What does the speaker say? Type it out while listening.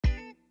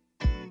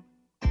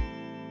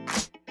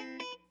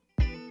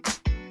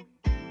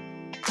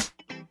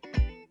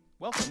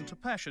Welcome to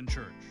Passion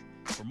Church.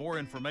 For more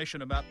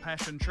information about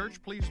Passion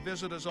Church, please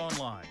visit us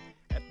online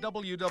at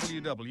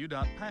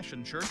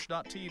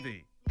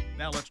www.passionchurch.tv.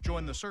 Now let's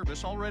join the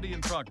service already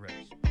in progress.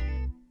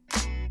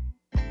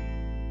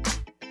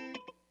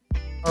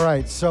 All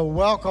right, so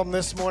welcome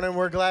this morning.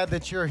 We're glad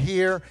that you're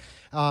here.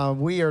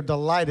 We are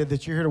delighted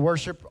that you're here to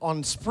worship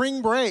on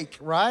spring break,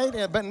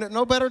 right? But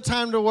no better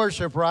time to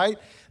worship, right,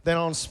 than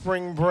on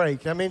spring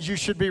break. That means you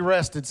should be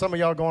rested. Some of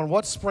y'all going,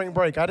 what's spring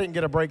break? I didn't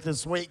get a break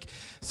this week,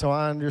 so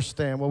I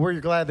understand. Well,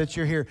 we're glad that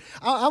you're here.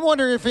 I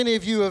wonder if any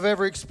of you have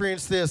ever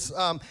experienced this.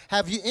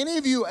 Have any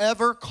of you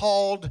ever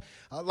called,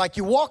 like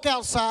you walk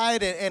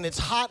outside and it's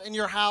hot in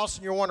your house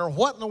and you're wondering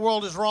what in the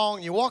world is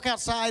wrong? You walk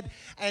outside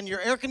and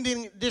your air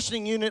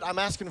conditioning unit, I'm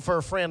asking for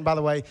a friend, by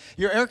the way,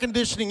 your air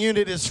conditioning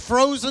unit is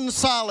frozen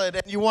solid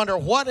and you wonder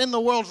what in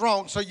the world's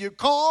wrong. So you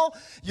call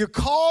the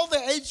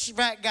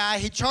HVAC guy.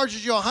 He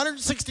charges you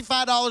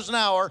 $165 an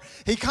hour.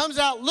 He comes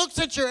out, looks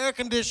at your air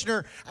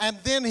conditioner, and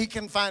then he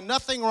can find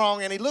nothing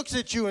wrong. And he looks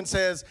at you and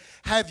says,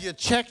 have you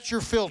checked your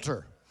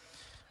filter?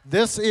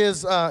 This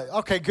is,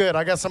 okay, good.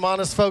 I got some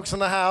honest folks in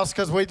the house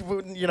because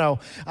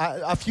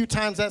a few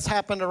times that's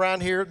happened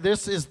around here.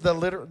 This is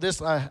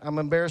I'm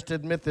embarrassed to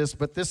admit this,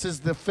 but this is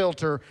the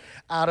filter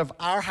out of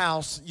our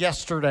house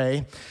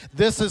yesterday.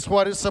 This is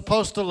what it's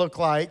supposed to look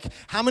like.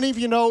 How many of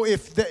you know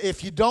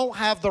if you don't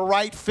have the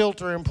right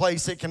filter in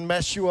place, it can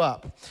mess you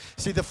up?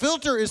 See, the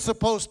filter is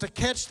supposed to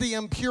catch the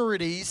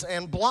impurities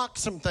and block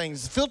some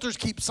things. Filters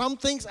keep some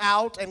things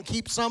out and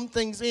keep some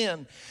things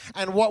in.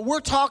 And what we're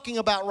talking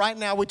about right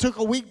now, we took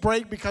a week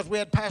break because we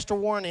had Pastor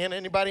Warren in.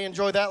 Anybody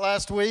enjoy that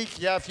last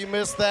week? Yeah, if you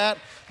missed that,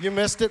 you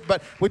missed it.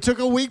 But we took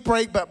a week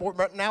break, but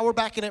now we're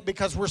back in it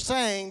because we're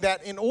saying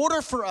that in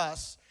order for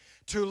us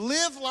to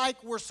live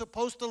like we're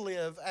supposed to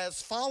live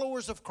as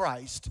followers of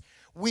Christ,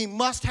 we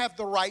must have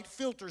the right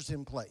filters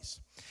in place.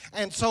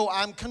 And so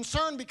I'm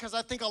concerned because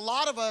I think a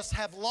lot of us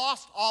have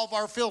lost all of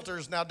our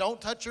filters. Now, don't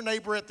touch your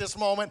neighbor at this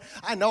moment.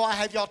 I know I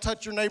have y'all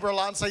touch your neighbor a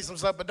lot and say some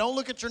stuff, but don't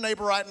look at your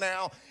neighbor right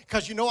now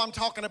because you know I'm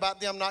talking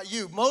about them, not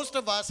you. Most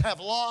of us have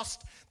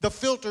lost the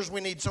filters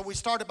we need. So we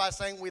started by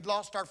saying we'd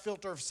lost our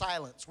filter of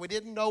silence. We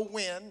didn't know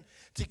when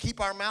to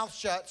keep our mouth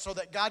shut so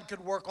that God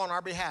could work on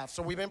our behalf.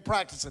 So we've been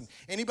practicing.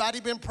 Anybody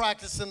been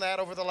practicing that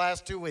over the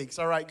last 2 weeks?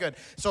 All right, good.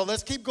 So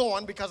let's keep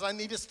going because I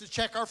need us to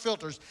check our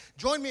filters.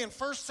 Join me in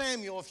 1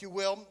 Samuel, if you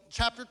will,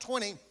 chapter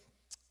 20,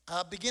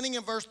 beginning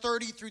in verse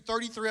 30 through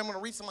 33. I'm going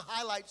to read some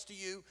highlights to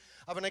you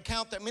of an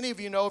account that many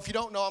of you know. If you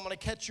don't know, I'm going to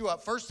catch you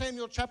up. 1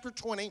 Samuel chapter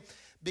 20,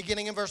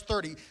 beginning in verse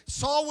 30.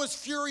 Saul was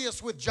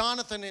furious with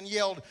Jonathan and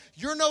yelled,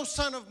 "You're no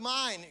son of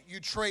mine, you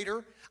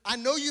traitor. I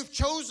know you've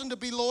chosen to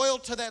be loyal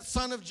to that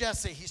son of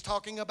Jesse." He's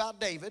talking about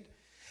David.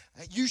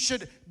 "You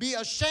should be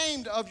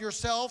ashamed of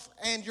yourself,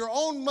 and your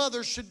own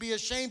mother should be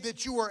ashamed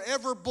that you were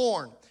ever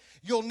born.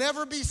 You'll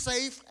never be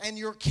safe, and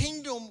your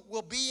kingdom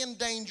will be in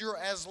danger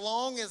as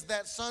long as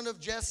that son of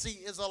Jesse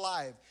is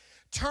alive.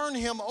 Turn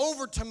him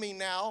over to me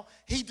now.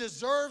 He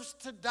deserves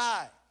to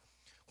die."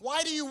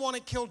 "Why do you want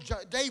to kill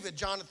David?"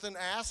 Jonathan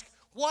asked.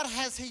 "What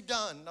has he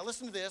done?" Now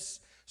listen to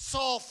this.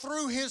 Saul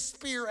threw his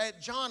spear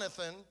at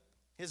Jonathan,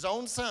 his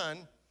own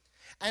son,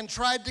 and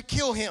tried to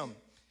kill him.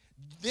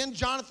 Then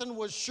Jonathan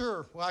was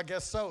sure. Well, I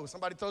guess so.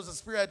 Somebody throws a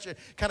spear at you,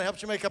 kind of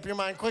helps you make up your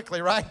mind quickly,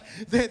 right?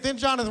 Then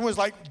Jonathan was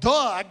like, duh,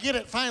 I get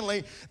it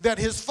finally, that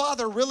his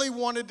father really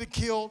wanted to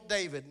kill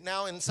David.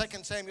 Now in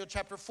 2 Samuel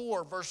chapter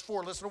 4, verse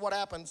 4, listen to what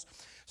happens.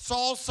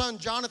 Saul's son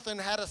Jonathan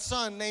had a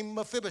son named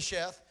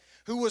Mephibosheth,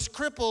 who was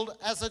crippled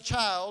as a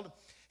child.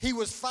 He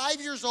was 5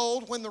 years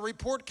old when the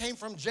report came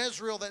from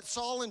Jezreel that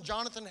Saul and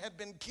Jonathan had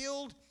been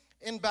killed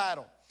in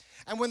battle.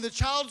 And when the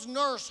child's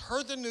nurse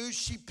heard the news,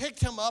 she picked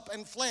him up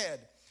and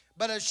fled.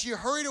 But as she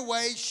hurried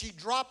away, she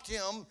dropped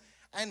him,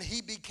 and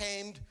he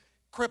became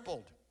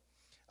crippled.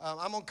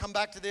 I'm going to come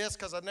back to this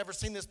because I've never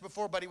seen this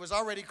before, but he was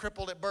already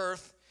crippled at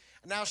birth.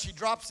 Now she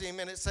drops him,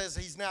 and it says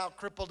he's now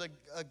crippled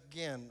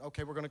again.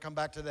 Okay, we're going to come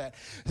back to that.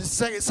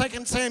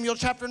 2 Samuel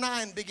chapter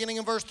 9, beginning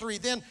in verse 3.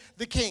 Then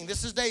the king,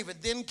 this is David,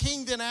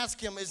 king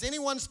asked him, "Is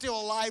anyone still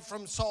alive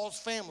from Saul's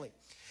family?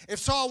 If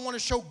so, I want to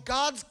show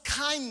God's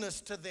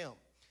kindness to them."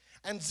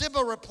 And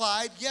Ziba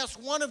replied, "Yes,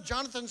 one of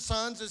Jonathan's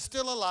sons is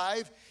still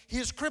alive. He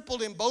is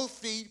crippled in both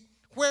feet."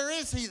 "Where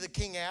is he?" the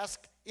king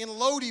asked. "In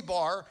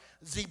Lodibar,"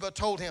 Ziba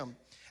told him,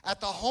 "at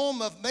the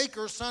home of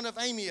Machir, son of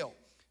Amiel."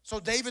 So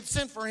David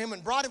sent for him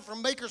and brought him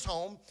from Machir's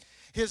home.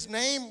 His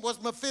name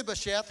was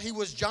Mephibosheth. He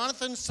was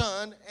Jonathan's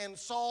son and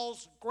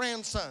Saul's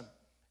grandson.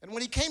 And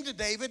when he came to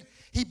David,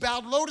 he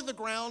bowed low to the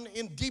ground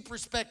in deep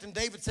respect. And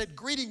David said,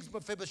 "Greetings,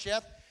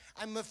 Mephibosheth."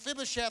 And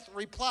Mephibosheth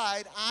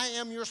replied, "I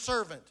am your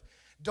servant."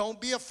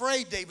 "Don't be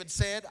afraid," David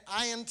said.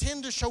 "I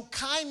intend to show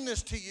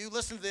kindness to you,"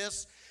 listen to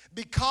this,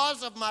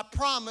 "because of my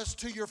promise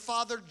to your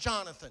father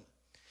Jonathan.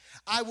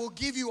 I will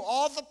give you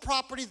all the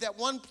property that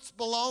once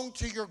belonged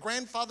to your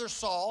grandfather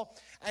Saul,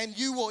 and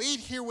you will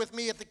eat here with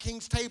me at the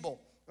king's table."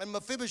 And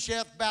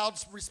Mephibosheth bowed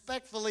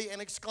respectfully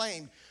and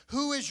exclaimed,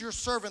 "Who is your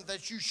servant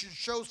that you should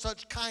show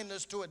such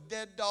kindness to a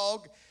dead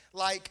dog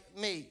like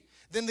me?"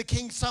 Then the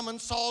king summoned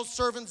Saul's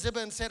servant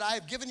Ziba and said, I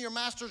have given your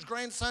master's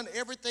grandson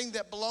everything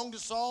that belonged to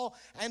Saul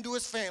and to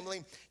his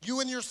family. You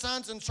and your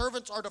sons and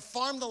servants are to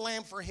farm the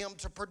land for him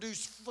to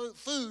produce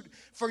food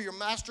for your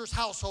master's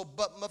household.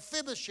 But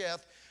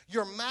Mephibosheth,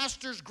 your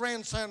master's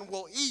grandson,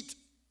 will eat,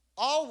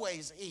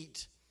 always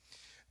eat,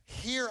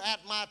 here at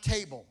my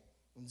table.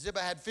 And Ziba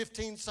had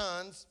 15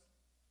 sons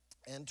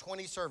and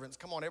 20 servants.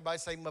 Come on, everybody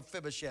say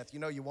Mephibosheth. You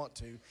know you want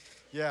to.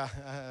 Yeah,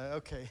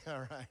 okay,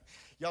 all right.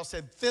 Y'all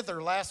said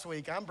thither last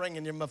week. I'm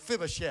bringing you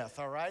Mephibosheth,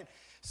 all right?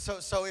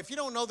 So if you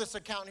don't know this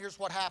account, here's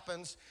what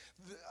happens.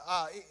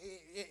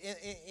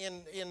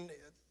 In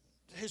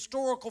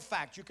historical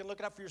fact, you can look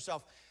it up for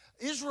yourself.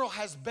 Israel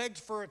has begged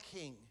for a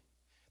king.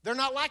 They're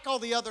not like all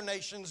the other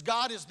nations.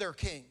 God is their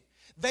king.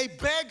 They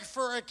beg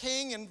for a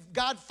king, and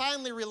God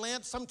finally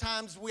relents.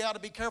 Sometimes we ought to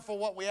be careful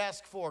what we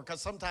ask for,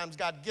 because sometimes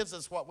God gives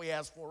us what we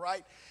ask for,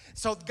 right?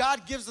 So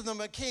God gives them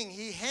a king.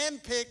 He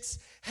hand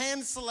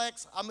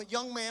selects a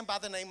young man by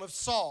the name of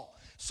Saul.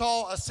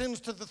 Saul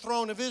ascends to the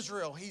throne of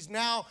Israel. He's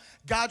now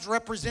God's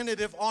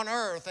representative on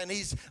earth, and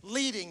he's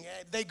leading.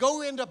 They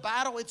go into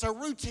battle. It's a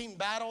routine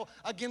battle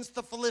against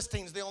the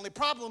Philistines. The only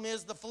problem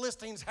is the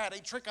Philistines had a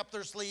trick up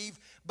their sleeve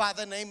by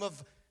the name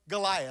of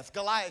Goliath.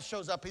 Goliath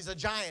shows up. He's a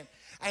giant.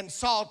 And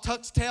Saul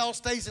tucks tail,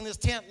 stays in his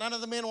tent. None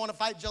of the men want to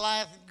fight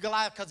Goliath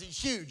because he's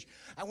huge.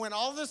 And when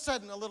all of a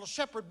sudden a little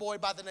shepherd boy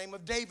by the name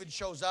of David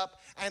shows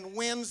up and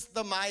wins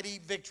the mighty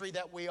victory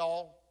that we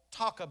all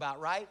talk about,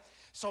 right?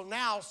 So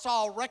now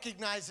Saul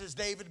recognizes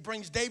David,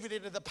 brings David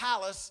into the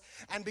palace,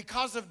 and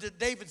because of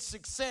David's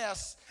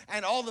success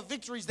and all the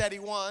victories that he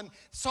won,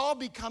 Saul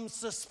becomes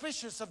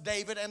suspicious of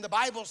David, and the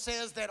Bible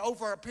says that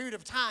over a period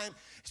of time,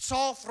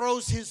 Saul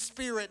throws his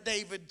spear at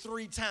David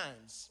 3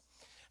 times.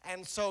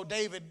 And so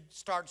David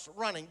starts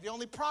running. The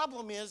only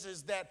problem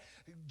is that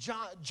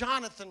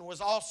Jonathan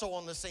was also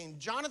on the scene.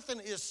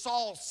 Jonathan is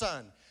Saul's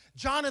son.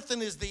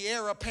 Jonathan is the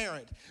heir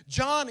apparent.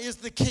 Jonathan is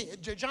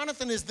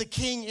the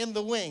king in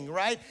the wing,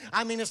 right?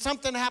 I mean, if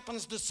something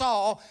happens to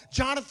Saul,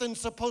 Jonathan's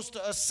supposed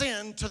to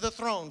ascend to the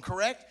throne,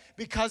 correct?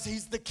 Because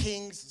he's the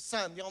king's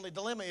son. The only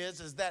dilemma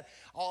is that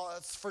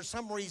for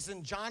some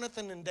reason,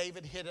 Jonathan and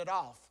David hit it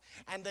off.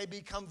 And they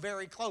become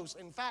very close.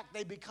 In fact,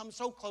 they become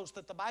so close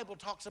that the Bible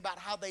talks about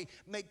how they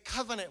make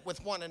covenant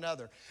with one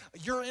another.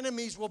 Your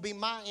enemies will be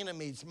my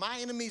enemies. My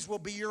enemies will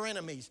be your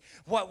enemies.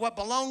 What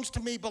belongs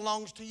to me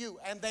belongs to you.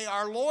 And they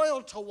are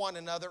loyal to one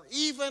another,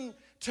 even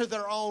to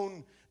their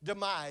own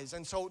demise.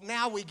 And so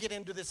now we get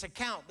into this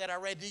account that I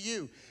read to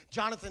you.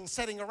 Jonathan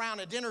sitting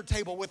around a dinner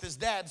table with his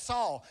dad,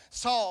 Saul.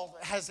 Saul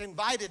has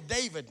invited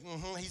David.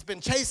 He's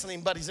been chasing him,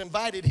 but he's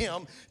invited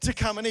him to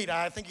come and eat.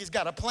 I think he's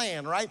got a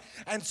plan, right?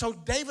 And so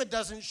David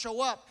doesn't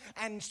show up.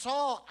 And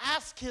Saul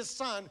asks his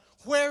son,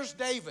 where's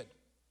David?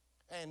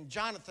 And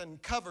Jonathan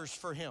covers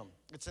for him.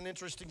 It's an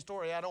interesting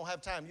story. I don't have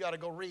time. You ought to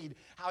go read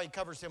how he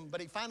covers him. But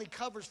he finally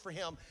covers for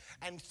him.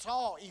 And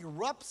Saul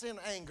erupts in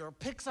anger,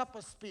 picks up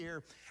a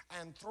spear,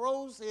 and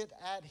throws it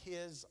at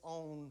his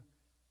own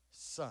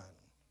son.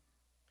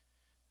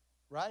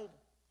 Right?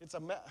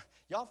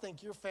 Y'all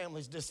think your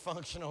family's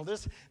dysfunctional.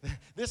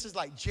 This is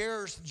like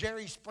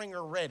Jerry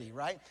Springer ready,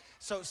 right?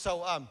 So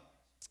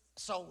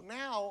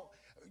now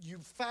you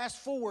fast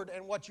forward,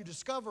 and what you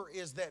discover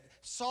is that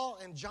Saul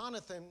and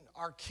Jonathan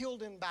are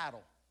killed in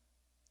battle.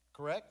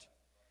 Correct?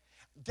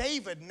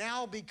 David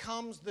now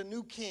becomes the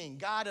new king.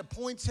 God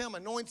appoints him,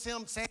 anoints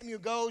him. Samuel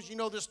goes, you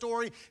know the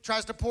story,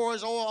 tries to pour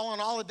his oil on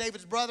all of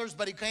David's brothers,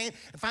 but he can't.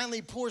 And finally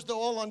he pours the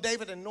oil on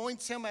David,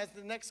 anoints him as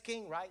the next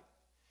king, right?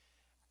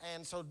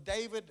 And so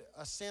David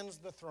ascends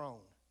the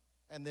throne.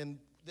 And then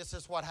this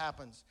is what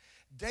happens.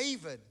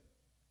 David,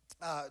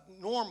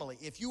 normally,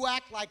 if you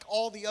act like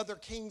all the other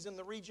kings in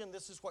the region,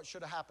 this is what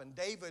should have happened.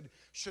 David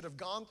should have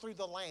gone through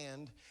the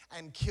land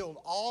and killed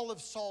all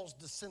of Saul's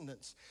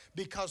descendants.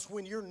 Because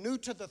when you're new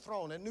to the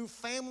throne, a new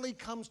family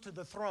comes to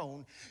the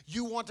throne,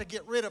 you want to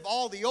get rid of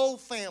all the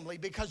old family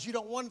because you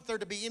don't want there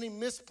to be any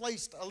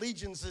misplaced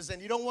allegiances,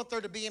 and you don't want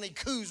there to be any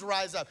coups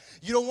rise up.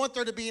 You don't want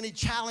there to be any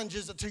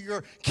challenges to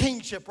your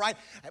kingship, right?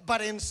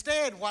 But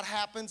instead, what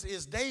happens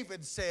is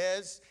David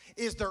says,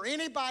 is there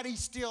anybody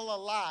still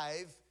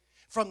alive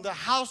from the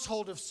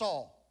household of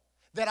Saul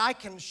that I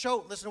can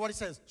show, listen to what he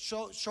says,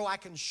 I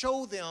can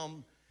show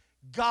them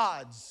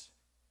God's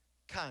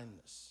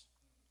kindness.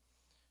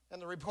 And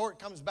the report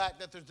comes back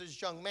that there's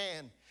this young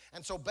man.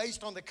 And so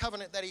based on the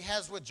covenant that he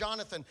has with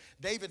Jonathan,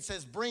 David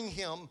says, bring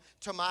him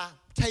to my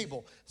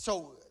table.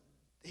 So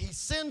he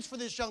sends for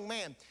this young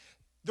man.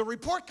 The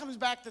report comes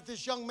back that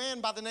this young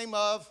man by the name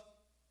of,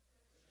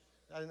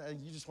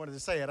 you just wanted to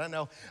say it, I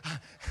know.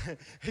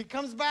 He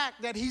comes back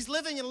that he's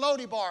living in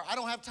Lodibar. I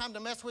don't have time to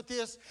mess with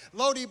this.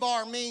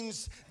 Lodibar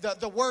means,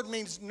 the word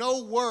means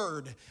no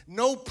word,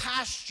 no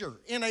pasture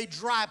in a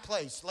dry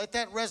place. Let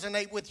that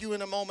resonate with you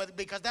in a moment,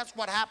 because that's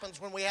what happens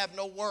when we have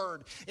no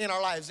word in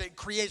our lives. It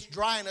creates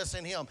dryness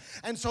in him.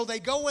 And so they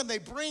go and they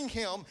bring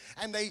him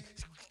and they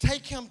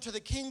take him to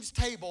the king's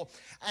table,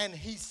 and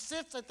he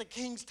sits at the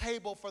king's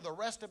table for the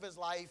rest of his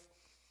life,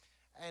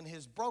 and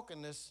his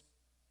brokenness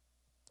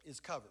is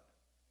covered.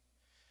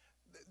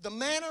 The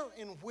manner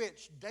in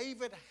which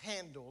David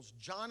handles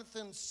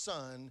Jonathan's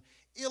son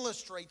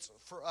illustrates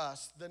for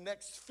us the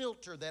next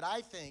filter that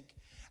I think,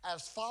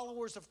 as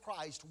followers of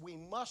Christ, we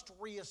must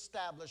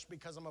reestablish,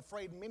 because I'm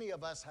afraid many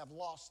of us have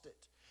lost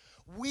it.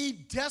 We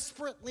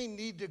desperately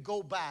need to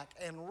go back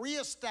and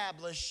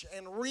reestablish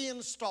and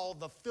reinstall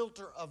the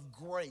filter of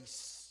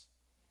grace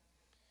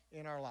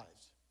in our lives.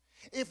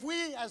 If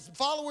we, as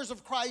followers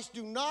of Christ,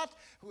 do not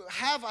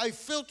have a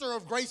filter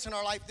of grace in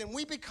our life, then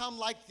we become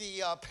like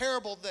the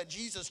parable that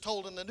Jesus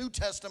told in the New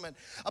Testament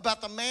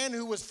about the man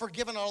who was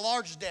forgiven a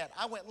large debt.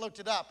 I went and looked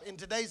it up. In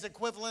today's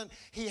equivalent,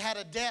 he had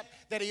a debt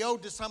that he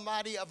owed to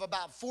somebody of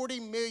about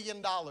 $40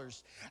 million.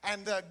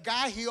 And the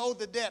guy he owed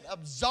the debt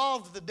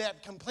absolved the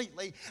debt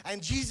completely.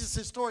 And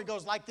Jesus' story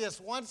goes like this.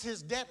 Once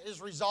his debt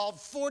is resolved,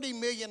 $40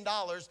 million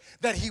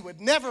that he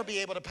would never be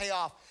able to pay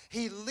off,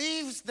 he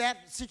leaves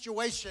that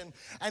situation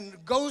and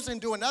goes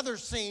into another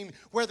scene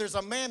where there's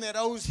a man that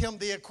owes him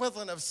the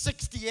equivalent of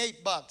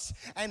 $68,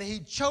 and he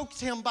chokes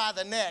him by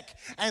the neck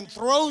and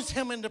throws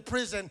him into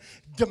prison,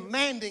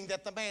 demanding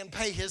that the man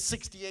pay his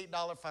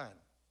 $68 fine.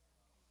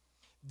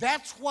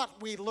 That's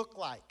what we look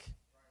like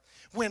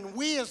when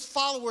we, as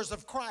followers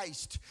of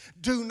Christ,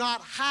 do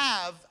not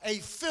have a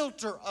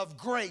filter of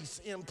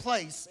grace in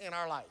place in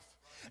our life.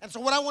 And so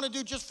what I want to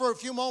do just for a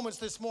few moments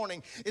this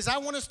morning is I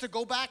want us to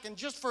go back and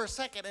just for a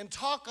second and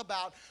talk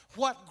about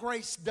what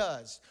grace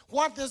does.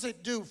 What does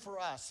it do for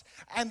us?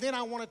 And then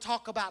I want to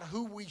talk about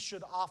who we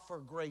should offer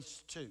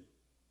grace to.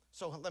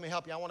 So let me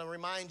help you. I want to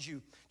remind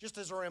you, just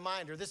as a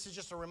reminder, this is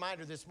just a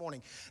reminder this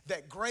morning,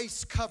 that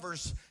grace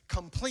covers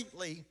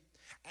completely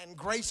and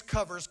grace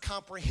covers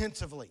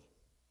comprehensively.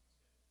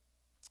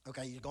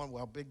 Okay, you're going,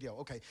 well, big deal.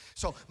 Okay,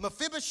 so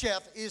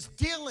Mephibosheth is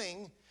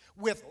dealing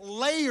with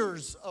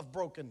layers of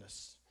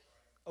brokenness.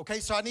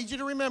 Okay, so I need you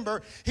to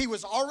remember, he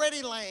was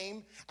already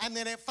lame, and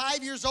then at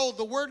 5 years old,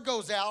 the word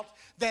goes out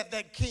that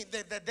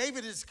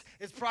David is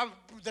probably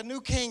the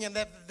new king, and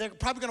that they're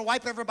probably going to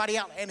wipe everybody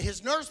out. And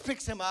his nurse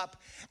picks him up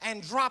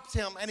and drops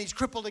him, and he's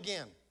crippled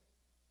again.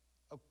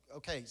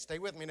 Okay, stay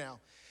with me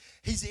now.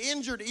 He's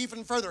injured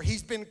even further.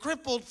 He's been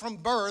crippled from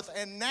birth,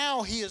 and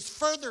now he is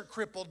further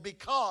crippled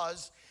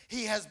because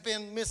he has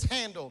been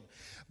mishandled.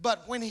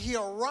 But when he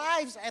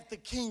arrives at the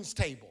king's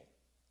table,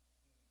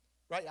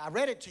 right, I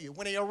read it to you.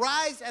 When he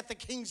arrives at the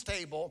king's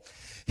table,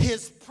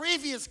 his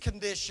previous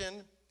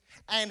condition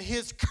and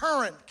his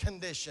current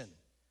condition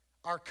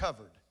are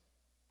covered.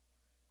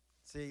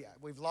 See,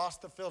 we've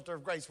lost the filter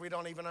of grace. We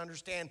don't even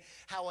understand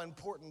how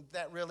important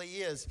that really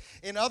is.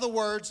 In other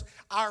words,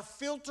 our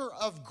filter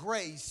of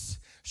grace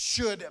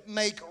should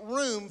make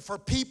room for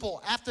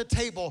people at the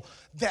table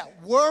that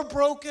were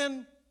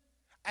broken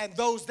and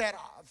those that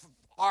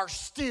are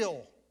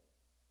still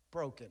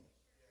broken.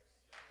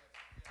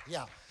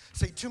 Yeah.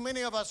 See, too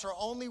many of us are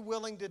only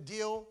willing to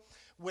deal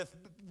with,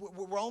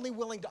 we're only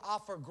willing to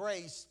offer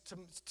grace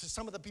to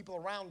some of the people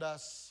around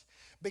us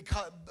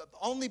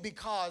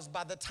because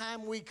by the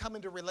time we come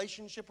into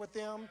relationship with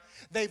them,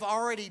 they've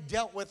already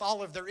dealt with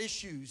all of their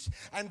issues.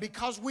 And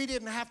because we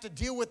didn't have to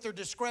deal with their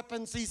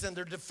discrepancies and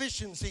their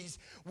deficiencies,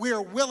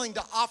 we're willing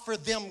to offer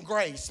them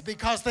grace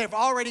because they've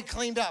already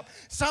cleaned up.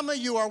 Some of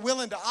you are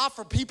willing to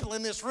offer people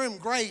in this room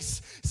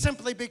grace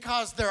simply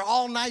because they're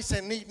all nice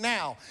and neat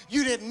now.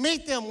 You didn't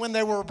meet them when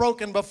they were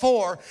broken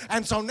before,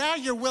 and so now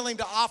you're willing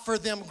to offer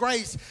them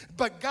grace.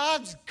 But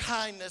God's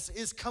kindness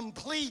is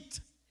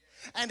complete.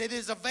 And it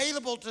is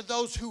available to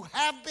those who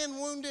have been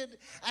wounded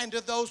and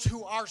to those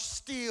who are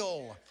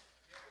still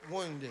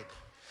wounded.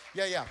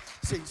 Yeah.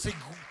 See,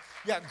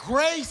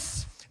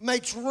 grace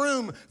makes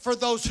room for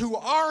those who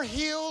are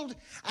healed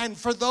and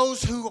for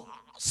those who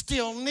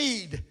still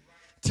need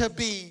to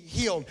be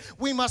healed.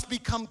 We must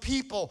become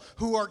people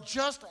who are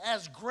just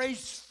as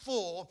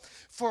graceful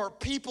for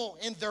people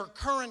in their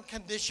current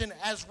condition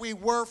as we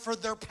were for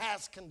their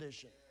past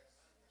condition.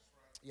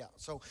 Yeah,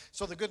 so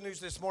the good news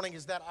this morning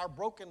is that our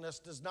brokenness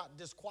does not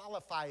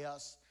disqualify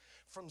us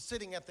from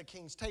sitting at the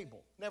king's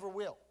table. Never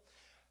will.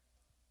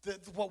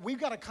 What we've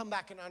got to come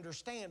back and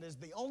understand is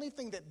the only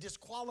thing that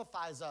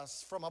disqualifies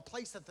us from a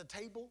place at the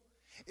table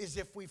is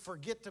if we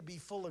forget to be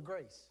full of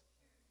grace.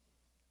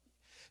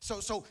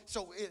 So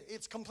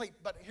it's complete.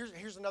 But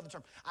here's another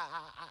term.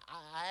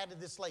 I added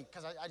this late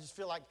because I just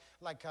feel like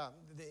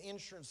the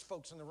insurance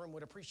folks in the room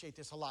would appreciate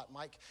this a lot,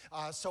 Mike.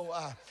 So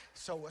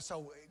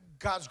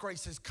God's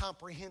grace is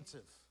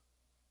comprehensive.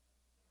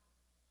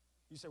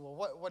 You say, well,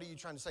 what are you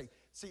trying to say?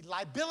 See,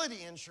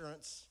 liability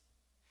insurance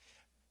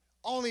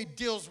only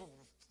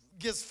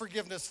gives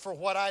forgiveness for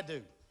what I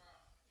do.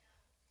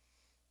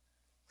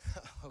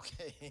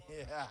 Okay,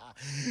 yeah.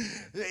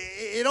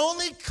 It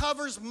only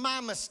covers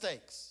my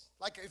mistakes.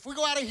 Like if we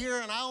go out of here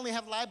and I only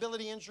have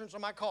liability insurance on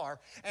my car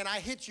and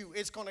I hit you,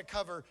 it's going to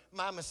cover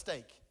my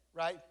mistake,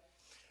 right?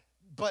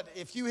 But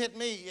if you hit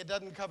me, it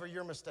doesn't cover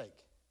your mistake.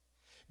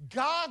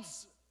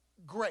 God's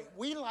great.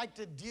 We like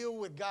to deal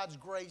with God's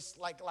grace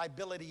like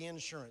liability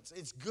insurance.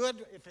 It's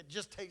good if it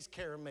just takes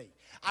care of me.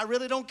 I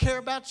really don't care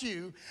about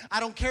you. I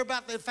don't care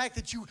about the fact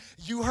that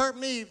you hurt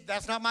me.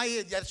 That's not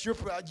my, that's your,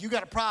 you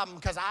got a problem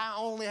because I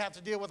only have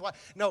to deal with what.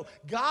 No,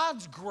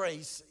 God's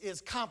grace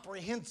is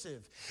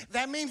comprehensive.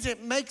 That means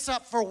it makes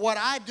up for what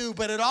I do,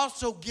 but it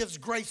also gives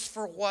grace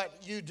for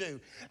what you do.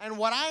 And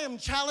what I am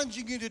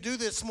challenging you to do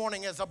this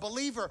morning as a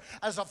believer,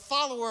 as a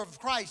follower of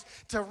Christ,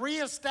 to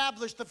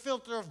reestablish the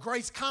filter of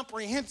grace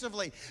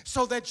comprehensively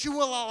so that you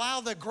will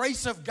allow the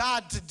grace of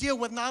God to deal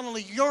with not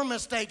only your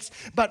mistakes,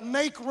 but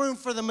make room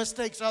for the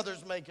mistakes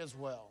others make as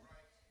well.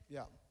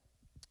 Yeah.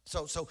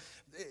 So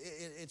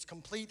it's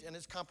complete and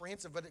it's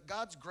comprehensive, but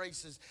God's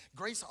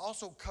grace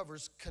also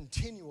covers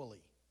continually.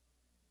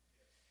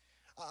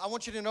 I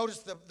want you to notice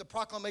the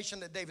proclamation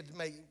that David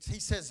made. He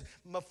says,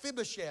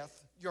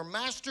 Mephibosheth, your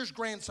master's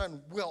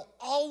grandson, will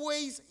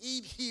always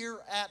eat here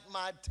at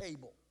my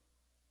table.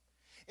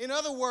 In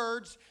other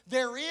words,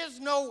 there is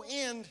no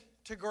end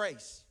to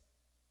grace.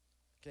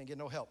 Can't get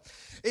no help.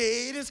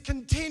 It is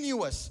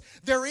continuous.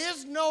 There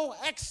is no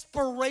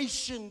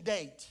expiration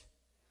date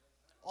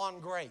on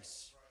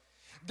grace.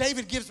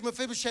 David gives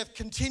Mephibosheth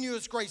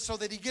continuous grace so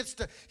that he gets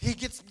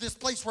this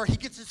place where he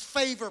gets his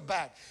favor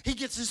back. He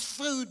gets his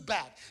food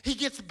back. He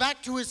gets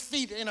back to his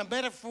feet in a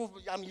metaphor.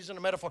 I'm using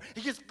a metaphor.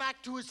 He gets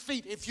back to his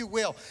feet, if you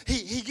will.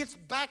 He gets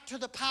back to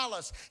the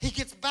palace. He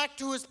gets back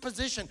to his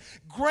position.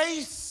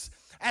 Grace,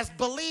 as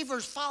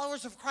believers,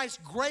 followers of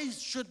Christ, grace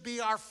should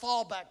be our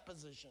fallback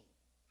position.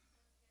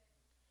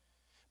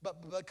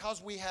 But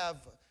because we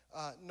have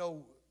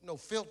no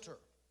filter,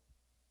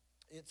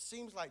 it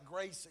seems like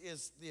grace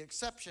is the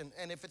exception.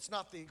 And if it's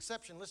not the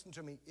exception, listen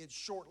to me, it's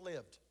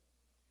short-lived.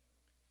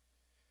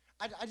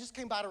 I just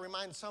came by to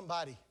remind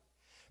somebody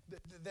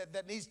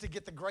that needs to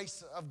get the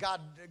grace of God,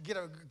 get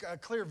a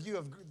clear view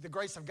of the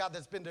grace of God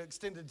that's been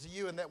extended to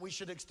you and that we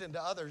should extend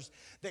to others,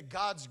 that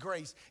God's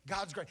grace,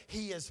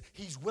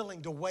 He's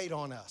willing to wait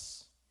on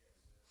us.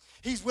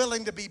 He's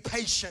willing to be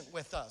patient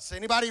with us.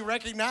 Anybody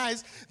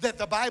recognize that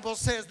the Bible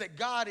says that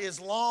God is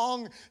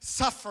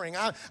long-suffering?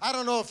 I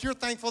don't know if you're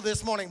thankful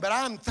this morning, but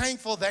I'm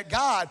thankful that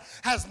God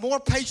has more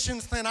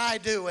patience than I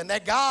do and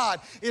that God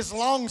is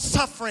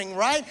long-suffering,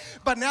 right?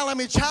 But now let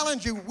me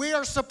challenge you. We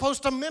are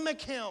supposed to mimic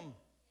Him.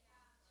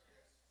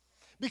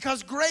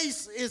 Because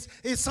grace is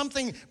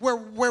something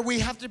where we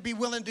have to be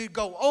willing to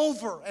go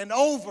over and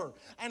over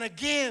and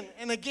again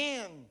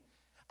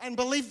and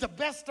believe the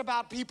best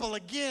about people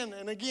again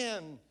and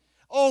again.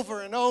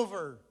 Over and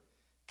over,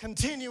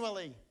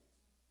 continually.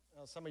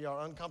 Now, some of you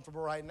are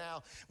uncomfortable right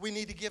now. We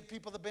need to give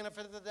people the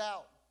benefit of the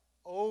doubt.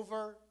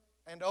 Over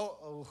and over.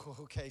 Oh,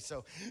 okay,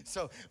 so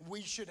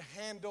we should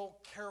handle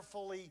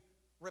carefully,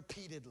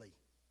 repeatedly.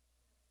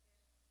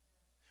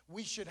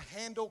 We should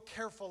handle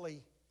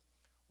carefully,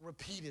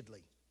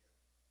 repeatedly.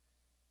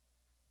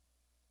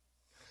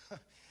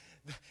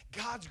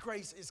 God's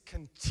grace is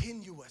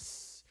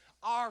continuous.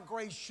 Our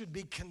grace should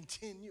be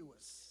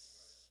continuous.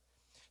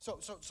 So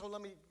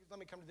let me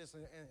come to this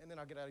and then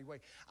I'll get out of your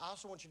way. I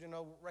also want you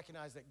to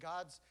recognize that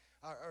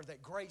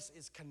that grace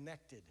is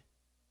connected.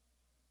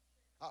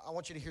 I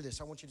want you to hear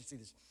this. I want you to see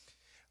this.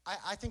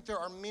 I think there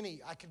are many.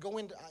 I could go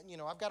into,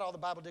 I've got all the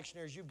Bible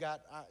dictionaries you've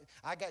got.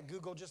 I got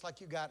Google just like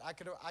you got.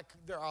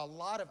 There are a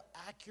lot of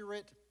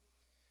accurate,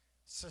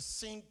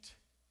 succinct,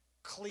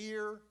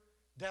 clear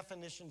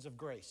definitions of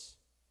grace.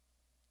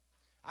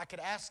 I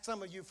could ask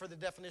some of you for the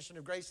definition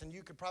of grace and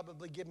you could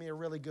probably give me a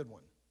really good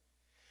one.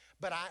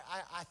 But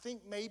I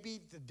think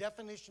maybe the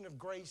definition of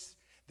grace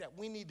that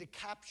we need to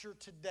capture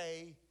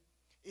today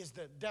is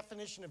the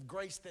definition of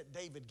grace that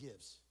David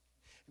gives.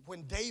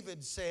 When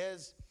David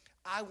says,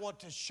 I want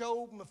to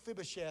show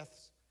Mephibosheth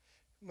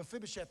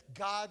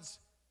God's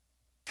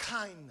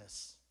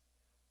kindness.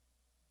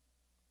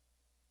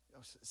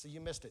 So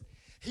you missed it.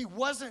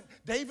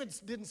 David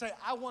didn't say,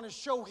 I want to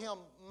show him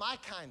my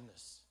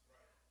kindness.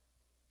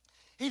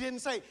 He didn't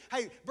say,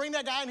 hey, bring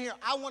that guy in here.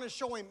 I want to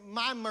show him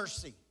my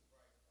mercy.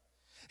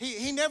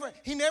 He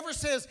never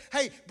says,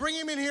 hey, bring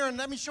him in here and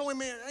let me show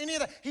him any of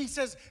that. He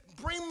says,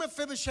 bring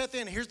Mephibosheth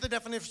in. Here's the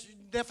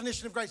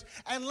definition of grace.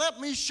 And let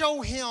me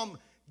show him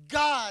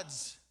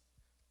God's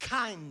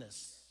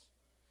kindness.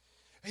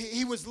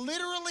 He was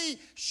literally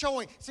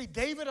showing. See,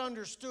 David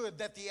understood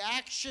that the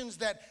actions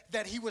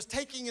that he was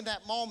taking in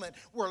that moment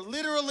were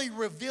literally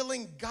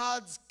revealing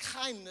God's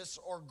kindness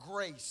or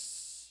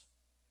grace.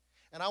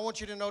 And I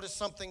want you to notice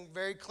something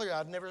very clear.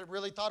 I've never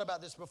really thought about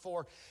this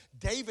before.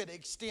 David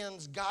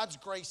extends God's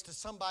grace to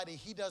somebody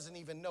he doesn't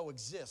even know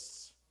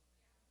exists.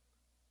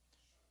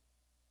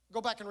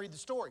 Go back and read the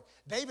story.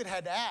 David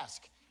had to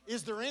ask,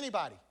 is there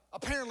anybody?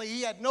 Apparently,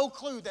 he had no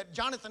clue that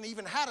Jonathan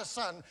even had a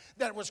son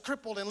that was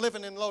crippled and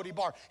living in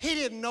Lo-debar. He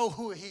didn't know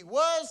who he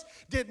was,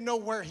 didn't know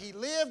where he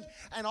lived,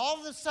 and all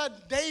of a sudden,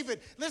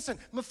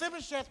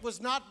 Mephibosheth was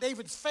not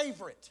David's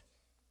favorite.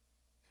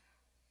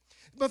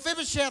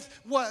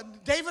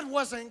 David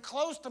wasn't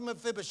close to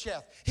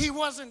Mephibosheth. He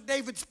wasn't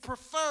David's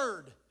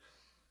preferred.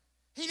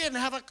 He didn't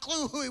have a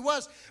clue who he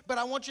was. But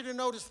I want you to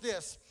notice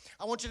this.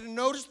 I want you to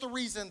notice the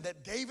reason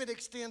that David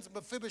extends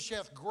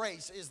Mephibosheth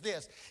grace is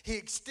this.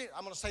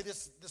 I'm going to say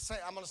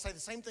I'm going to say the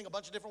same thing a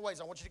bunch of different ways.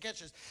 I want you to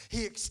catch this.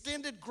 He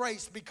extended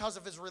grace because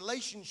of his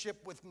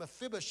relationship with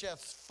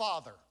Mephibosheth's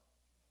father.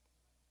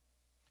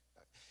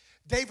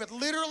 David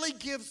literally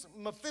gives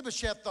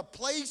Mephibosheth the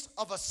place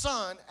of a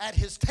son at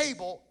his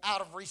table out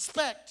of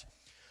respect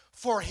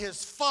for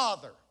his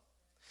father.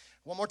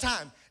 One more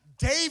time.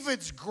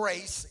 David's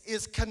grace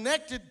is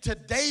connected to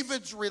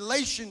David's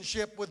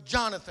relationship with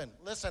Jonathan.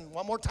 Listen,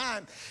 one more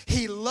time.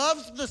 He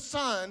loves the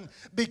son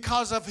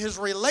because of his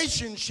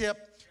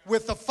relationship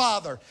with the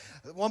father.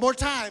 One more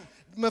time.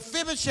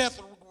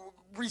 Mephibosheth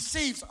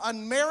receives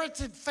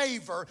unmerited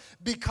favor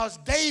because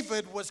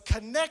David was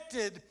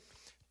connected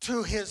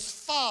to his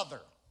father.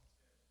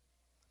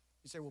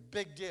 You say, well,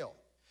 big deal.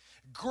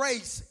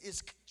 Grace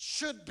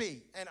should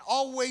be and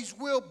always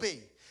will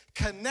be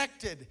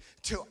connected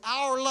to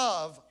our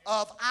love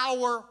of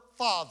our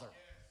Father.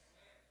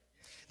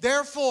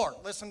 Therefore,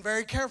 listen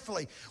very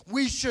carefully,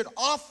 we should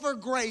offer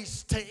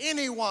grace to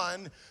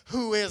anyone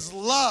who is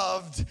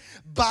loved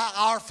by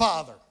our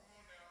Father.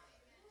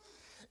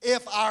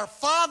 If our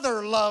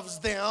Father loves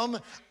them,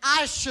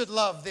 I should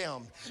love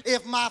them.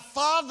 If my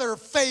Father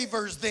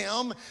favors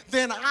them,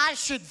 then I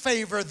should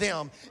favor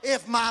them.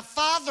 If my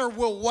Father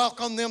will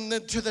welcome them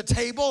to the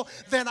table,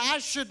 then I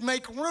should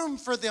make room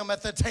for them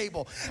at the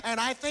table.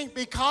 And I think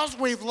because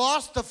we've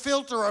lost the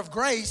filter of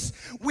grace,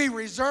 we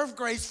reserve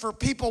grace for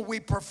people we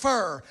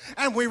prefer.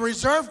 And we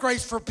reserve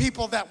grace for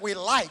people that we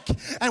like.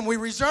 And we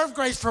reserve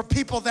grace for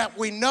people that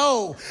we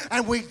know.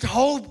 And we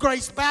hold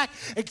grace back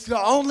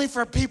only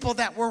for people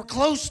that we're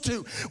close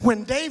to,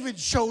 when David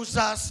shows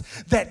us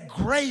that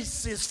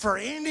grace is for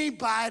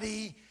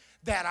anybody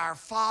that our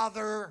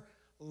Father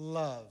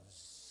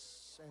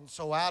loves. And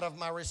so out of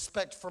my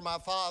respect for my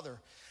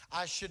Father,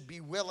 I should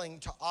be willing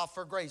to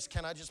offer grace.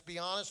 Can I just be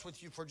honest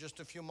with you for just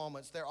a few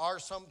moments? There are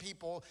some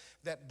people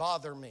that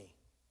bother me.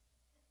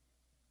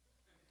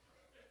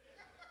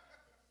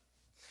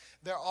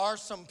 There are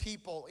some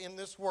people in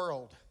this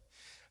world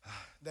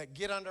that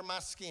get under my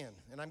skin,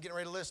 and I'm getting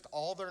ready to list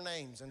all their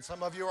names, and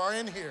some of you are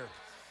in here.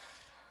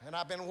 And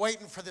I've been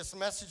waiting for this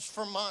message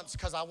for months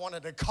because I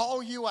wanted to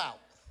call you out.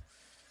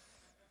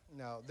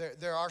 No,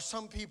 there are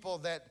some people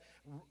that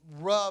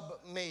rub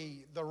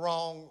me the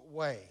wrong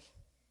way.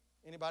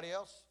 Anybody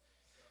else?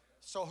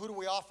 So who do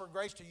we offer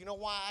grace to? You know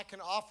why I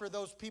can offer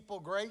those people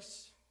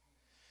grace?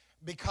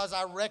 Because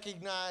I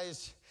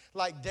recognize,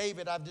 like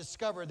David, I've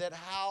discovered that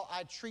how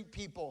I treat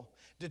people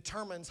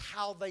determines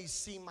how they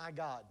see my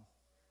God.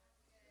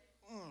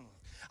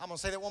 I'm going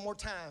to say that one more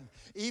time.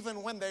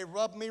 Even when they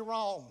rub me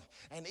wrong,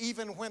 and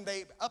even when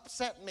they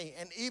upset me,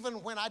 and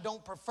even when I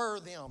don't prefer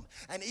them,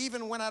 and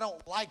even when I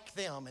don't like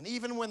them, and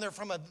even when they're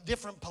from a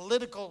different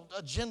political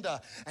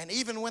agenda, and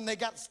even when they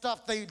got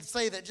stuff they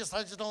say that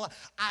I just don't like,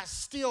 I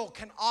still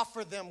can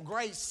offer them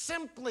grace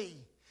simply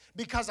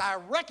because I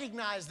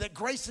recognize that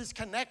grace is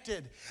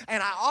connected,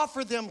 and I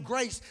offer them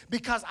grace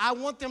because I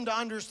want them to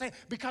understand,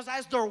 because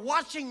as they're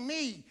watching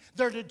me,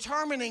 they're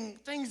determining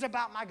things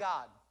about my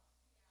God.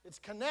 It's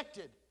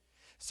connected.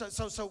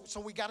 So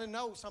we got to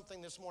know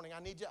something this morning. I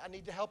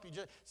need to help you.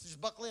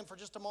 Just buckle in for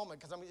just a moment,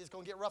 because it's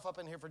going to get rough up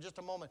in here for just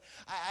a moment.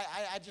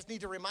 I just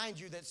need to remind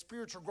you that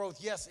spiritual growth,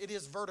 yes, it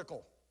is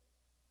vertical.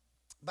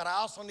 But I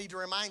also need to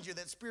remind you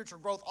that spiritual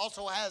growth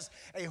also has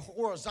a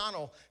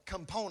horizontal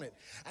component.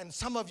 And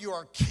some of you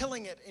are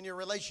killing it in your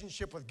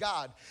relationship with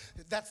God.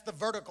 That's the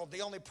vertical.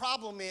 The only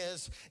problem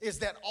is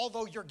that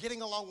although you're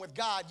getting along with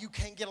God, you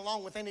can't get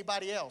along with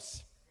anybody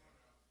else.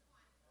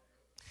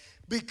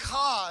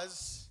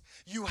 Because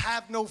you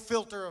have no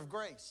filter of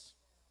grace.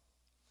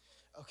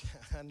 Okay,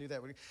 I knew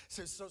that.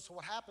 So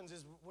what happens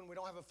is when we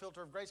don't have a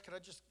filter of grace, could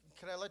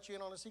I let you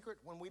in on a secret?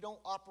 When we don't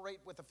operate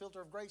with a filter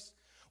of grace,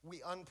 we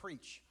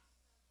unpreach.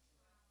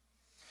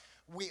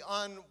 We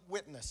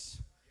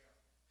unwitness.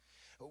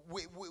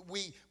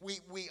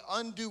 We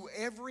undo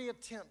every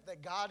attempt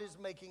that God is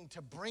making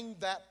to bring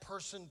that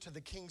person to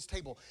the King's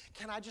table.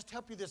 Can I just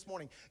help you this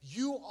morning?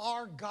 You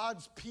are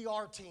God's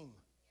PR team.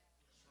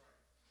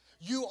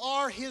 You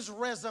are his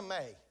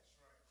resume.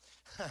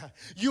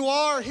 You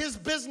are his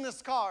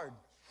business card.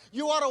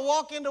 You ought to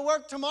walk into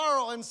work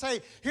tomorrow and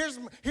say,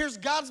 here's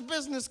God's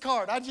business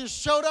card. I just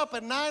showed up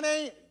at 9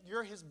 a.m.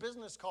 You're his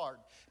business card.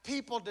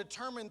 People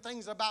determine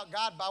things about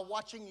God by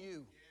watching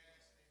you.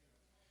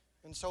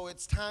 And so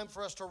it's time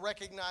for us to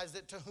recognize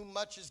that to whom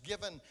much is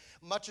given,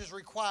 much is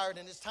required.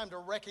 And it's time to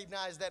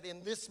recognize that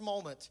in this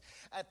moment,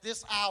 at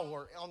this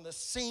hour, on the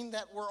scene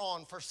that we're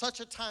on, for such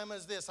a time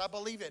as this, I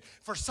believe it,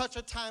 for such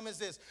a time as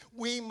this,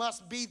 we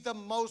must be the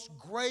most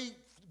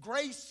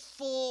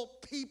graceful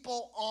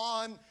people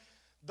on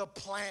the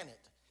planet.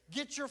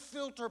 Get your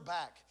filter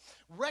back.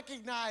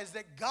 Recognize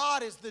that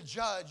God is the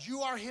judge.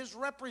 You are his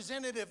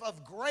representative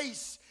of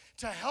grace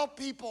to help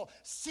people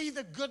see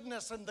the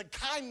goodness and the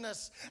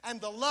kindness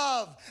and the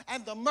love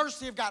and the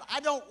mercy of God.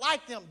 I don't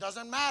like them.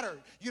 Doesn't matter.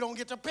 You don't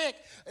get to pick.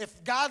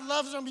 If God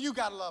loves them, you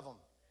got to love them.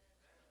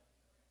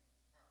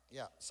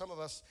 Yeah, some of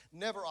us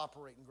never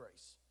operate in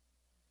grace.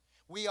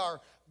 We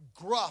are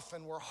gruff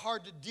and we're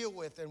hard to deal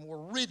with and we're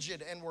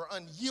rigid and we're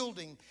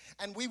unyielding.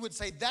 And we would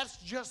say that's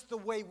just the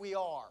way we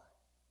are.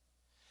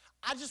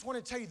 I just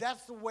want to tell you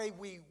that's the way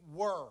we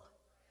were.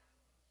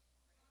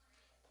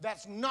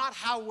 That's not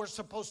how we're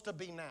supposed to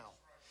be now.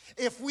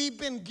 If we've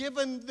been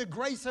given the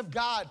grace of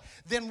God,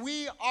 then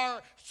we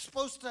are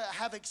supposed to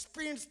have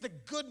experienced the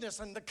goodness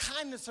and the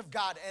kindness of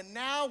God. And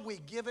now we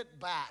give it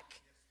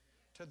back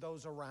to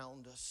those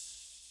around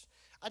us.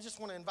 I just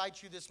want to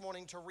invite you this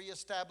morning to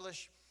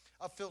reestablish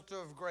a filter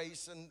of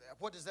grace. And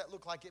what does that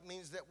look like? It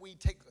means that we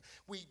take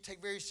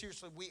very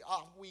seriously.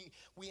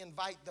 We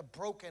invite the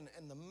broken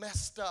and the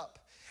messed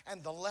up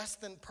and the less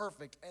than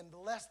perfect and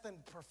less than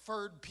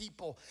preferred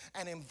people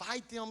and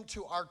invite them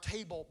to our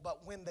table.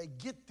 But when they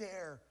get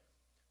there,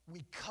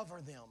 we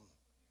cover them.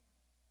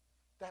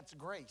 That's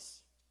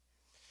grace.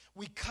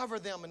 We cover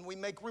them and we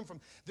make room for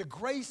them. The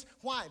grace,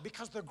 why?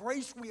 Because the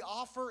grace we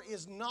offer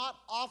is not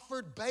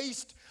offered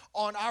based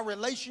on our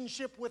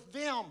relationship with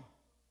them.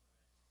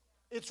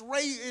 It's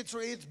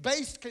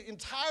based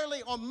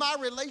entirely on my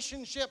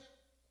relationship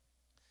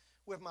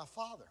with my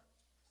Father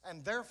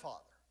and their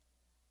Father.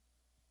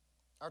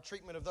 Our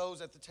treatment of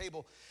those at the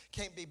table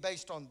can't be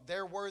based on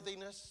their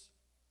worthiness,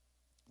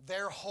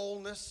 their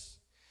wholeness,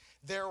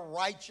 their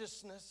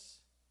righteousness.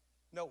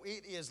 No,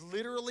 it is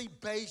literally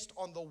based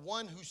on the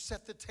one who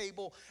set the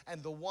table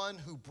and the one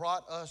who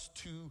brought us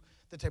to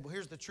the table.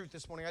 Here's the truth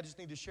this morning. I just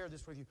need to share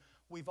this with you.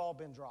 We've all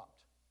been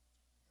dropped.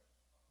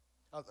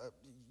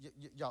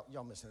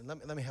 Y'all missing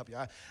it. Let me help you.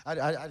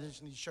 I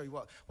just need to show you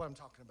what I'm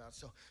talking about.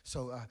 So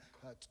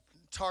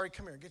Tari,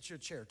 come here. Get you a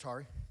chair,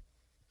 Tari.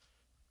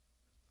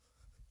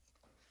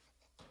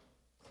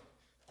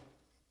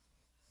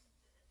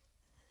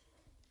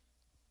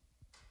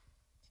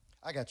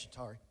 I got you,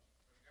 Tari.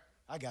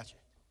 I got you.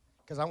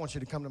 Because I want you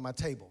to come to my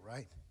table,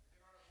 right?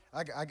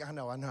 I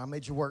know. I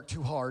made you work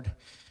too hard.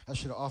 I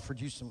should have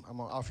offered you some. I'm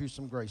going to offer you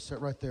some grace.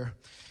 Sit right there.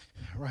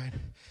 Right.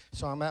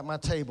 So I'm at my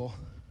table,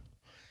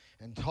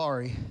 and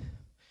Tari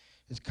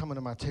is coming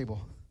to my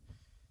table.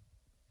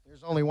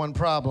 There's only one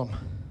problem.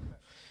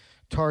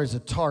 Tari's a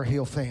Tar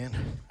Heel fan.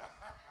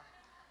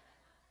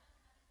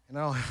 And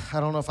I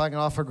don't know if I can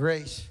offer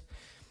grace.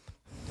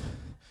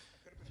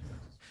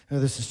 No,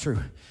 this is true.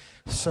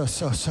 So,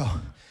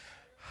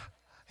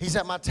 he's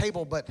at my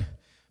table, but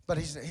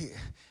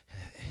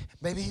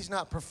maybe he's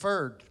not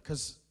preferred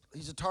because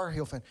he's a Tar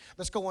Heel fan.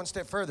 Let's go one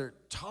step further.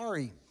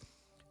 Tari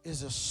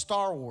is a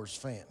Star Wars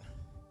fan.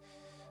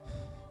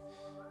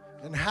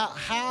 And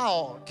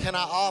how can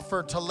I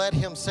offer to let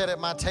him sit at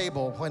my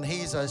table when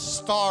he's a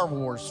Star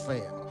Wars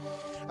fan?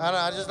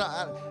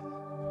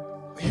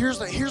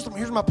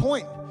 Here's my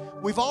point.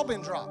 We've all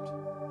been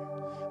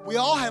dropped. We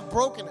all have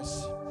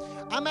brokenness.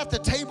 I'm at the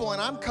table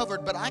and I'm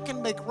covered, but I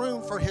can make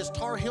room for his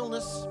Tar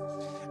Heelness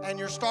and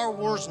your Star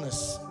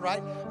Warsness,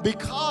 right?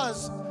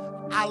 Because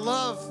I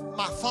love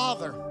my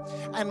Father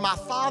and my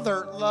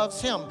Father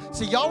loves him.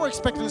 See, y'all were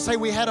expecting to say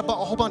we had a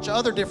whole bunch of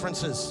other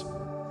differences.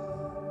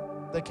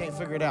 They can't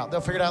figure it out.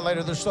 They'll figure it out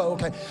later. They're so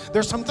okay.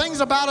 There's some things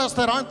about us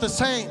that aren't the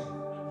same.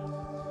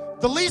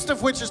 The least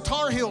of which is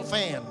Tar Heel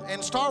fan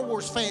and Star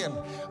Wars fan.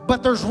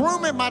 But there's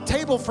room at my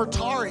table for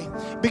Tari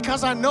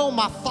because I know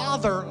my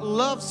Father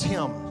loves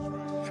him.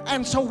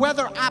 And so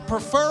whether I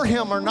prefer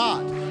him or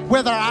not,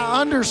 whether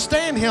I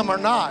understand him or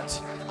not,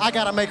 I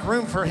got to make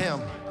room for him,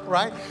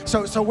 right?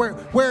 So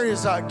where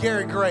is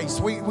Gary Grace?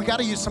 We got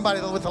to use somebody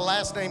with the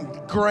last name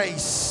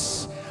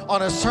Grace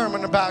on a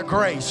sermon about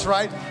grace,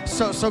 right?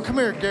 So come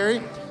here,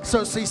 Gary.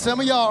 So see,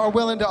 some of y'all are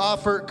willing to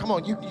offer. Come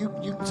on, you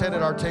can sit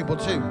at our table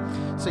too.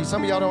 See,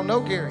 some of y'all don't know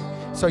Gary.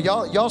 So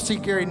y'all see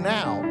Gary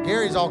now.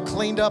 Gary's all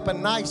cleaned up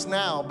and nice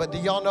now, but do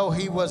y'all know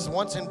he was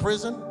once in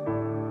prison?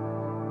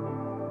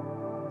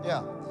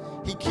 Yeah.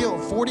 He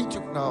killed 42.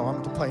 No,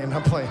 I'm playing.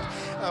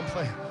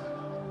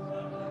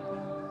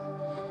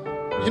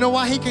 You know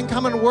why he can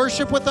come and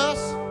worship with us?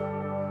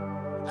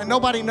 And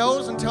nobody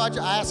knows until I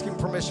ask him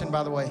permission,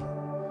 by the way.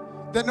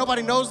 That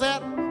nobody knows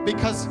that?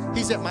 Because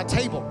he's at my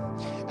table.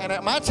 And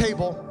at my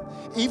table,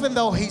 even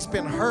though he's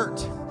been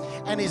hurt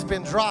and he's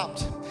been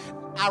dropped,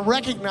 I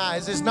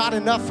recognize it's not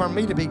enough for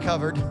me to be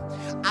covered.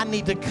 I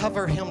need to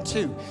cover him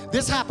too.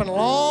 This happened a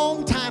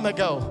long time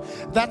ago.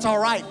 That's all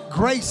right.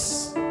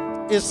 Grace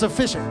is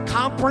sufficient,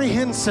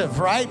 comprehensive,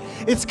 right?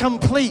 It's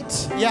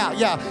complete.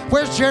 Yeah.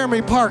 Where's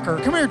Jeremy Parker?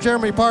 Come here,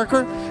 Jeremy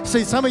Parker.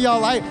 See, some of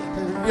y'all I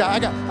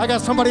got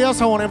somebody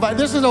else I want to invite.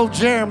 This is old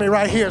Jeremy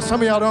right here.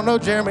 Some of y'all don't know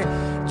Jeremy.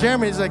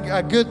 Jeremy's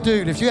a good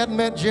dude. If you hadn't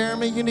met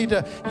Jeremy, you need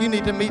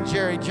to meet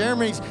Jerry.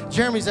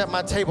 Jeremy's at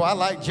my table. I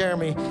like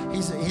Jeremy.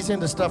 He's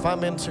into stuff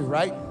I'm into,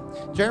 right?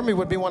 Jeremy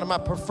would be one of my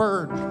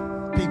preferred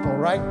people,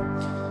 right?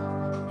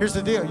 Here's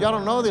the deal. Y'all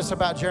don't know this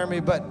about Jeremy,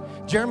 but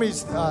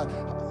Jeremy's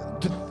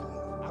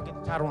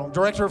I don't know,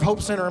 director of Hope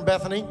Center in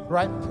Bethany,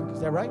 right? Is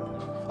that right?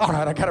 All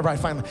right, I got it right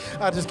finally.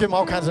 I just give him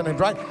all kinds of names,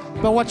 right?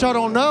 But what y'all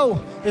don't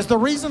know is the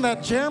reason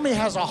that Jeremy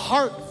has a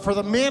heart for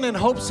the men in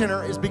Hope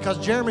Center is because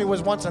Jeremy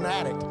was once an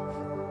addict.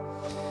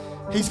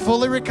 He's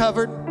fully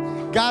recovered.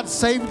 God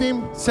saved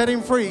him, set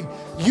him free.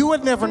 You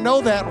would never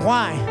know that.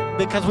 Why?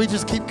 Because we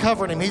just keep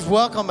covering him. He's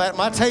welcome at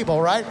my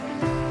table, right?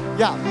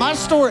 Yeah, my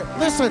story,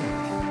 listen,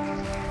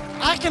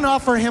 I can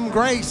offer him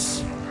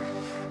grace.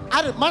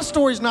 My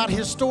story's not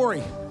his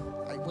story.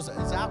 It's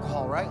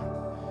alcohol, right?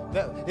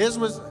 His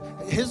was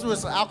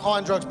alcohol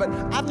and drugs, but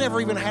I've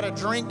never even had a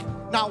drink.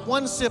 Not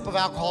one sip of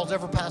alcohol has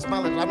ever passed my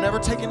lips. I've never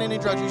taken any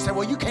drugs. You say,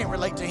 well, you can't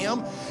relate to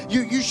him.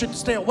 You should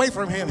stay away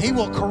from him. He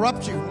will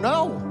corrupt you.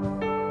 No.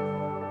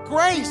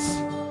 Grace.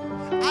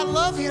 I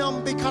love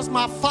him because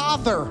my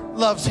Father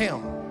loves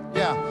him.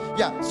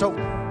 Yeah. So,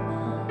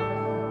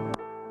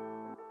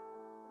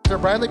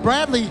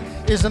 Bradley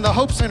is in the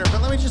Hope Center,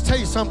 but let me just tell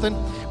you something.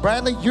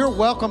 Bradley, you're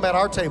welcome at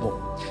our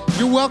table.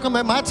 You're welcome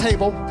at my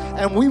table,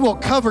 and we will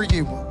cover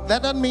you.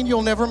 That doesn't mean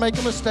you'll never make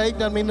a mistake.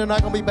 Doesn't mean there are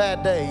not going to be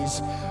bad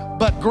days.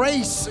 But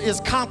grace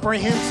is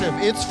comprehensive.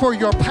 It's for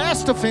your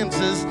past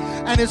offenses,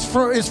 and it's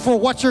for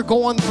what you're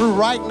going through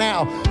right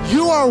now.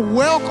 You are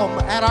welcome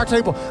at our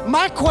table.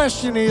 My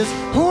question is,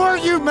 who are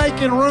you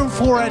making room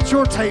for at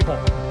your table?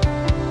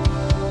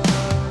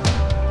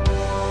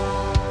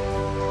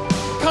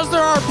 Because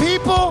there are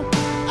people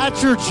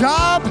at your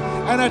job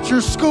and at your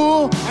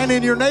school and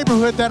in your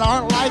neighborhood that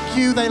aren't like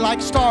you. They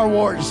like Star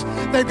Wars.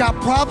 They've got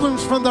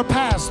problems from their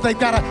past. They've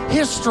got a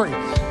history.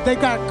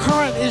 They've got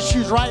current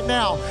issues right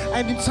now.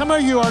 And some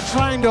of you are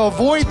trying to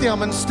avoid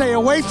them and stay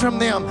away from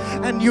them,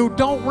 and you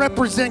don't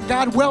represent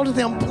God well to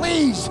them.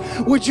 Please,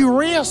 would you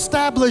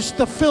reestablish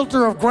the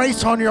filter of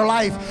grace on your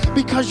life,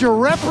 because you're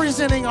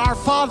representing our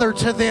Father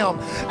to them.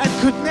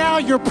 And could now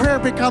your prayer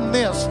become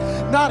this?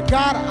 Not,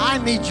 God,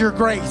 I need your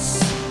grace.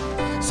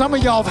 Some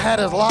of y'all have had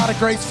a lot of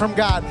grace from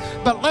God,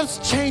 but let's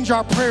change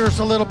our prayers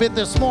a little bit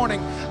this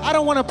morning. I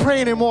don't want to pray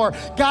anymore.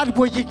 God,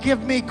 will you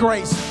give me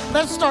grace?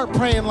 Let's start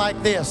praying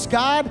like this.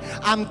 God,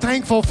 I'm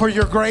thankful for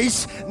your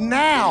grace.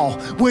 Now,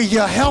 will you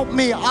help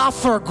me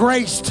offer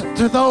grace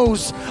to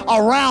those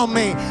around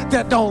me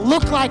that don't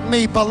look like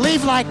me,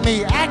 believe like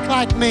me, act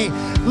like me,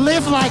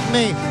 live like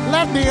me?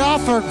 Let me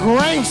offer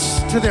grace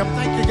to them.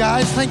 Thank you,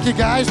 guys. Thank you,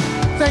 guys.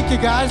 Thank you,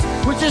 guys.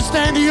 Would you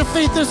stand to your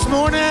feet this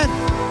morning?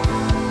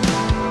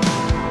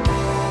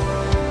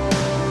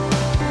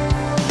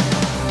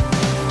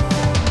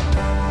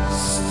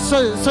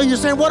 So you're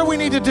saying, what do we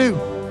need to do?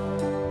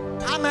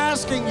 I'm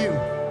asking you,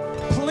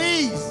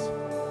 please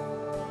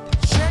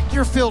check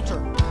your filter.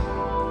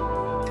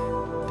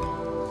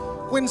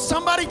 When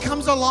somebody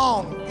comes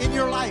along in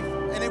your life,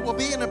 and it will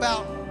be in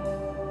about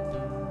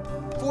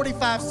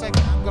 45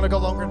 seconds, I'm going to go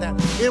longer than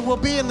that. It will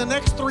be in the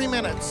next 3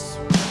 minutes.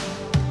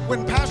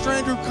 When Pastor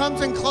Andrew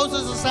comes and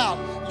closes us out,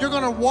 you're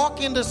going to walk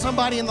into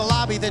somebody in the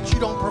lobby that you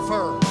don't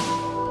prefer.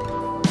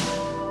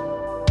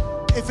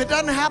 If it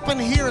doesn't happen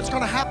here, it's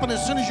going to happen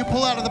as soon as you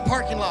pull out of the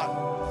parking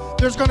lot.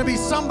 There's going to be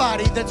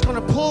somebody that's going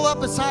to pull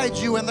up beside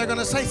you, and they're going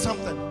to say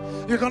something.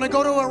 You're going to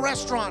go to a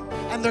restaurant,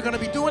 and they're going to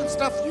be doing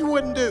stuff you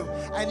wouldn't do.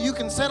 And you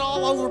can sit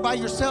all over by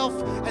yourself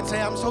and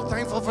say, I'm so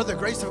thankful for the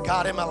grace of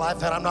God in my life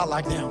that I'm not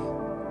like them.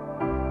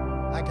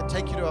 I could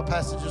take you to a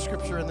passage of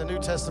Scripture in the New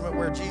Testament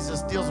where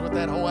Jesus deals with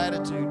that whole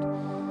attitude.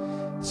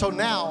 So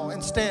now,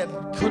 instead,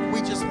 could we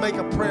just make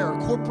a prayer, a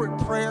corporate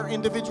prayer,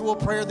 individual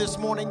prayer this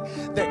morning,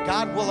 that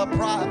God will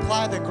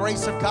apply the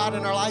grace of God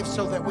in our life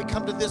so that we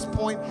come to this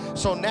point.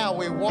 So now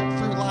we walk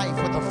through life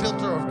with a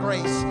filter of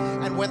grace.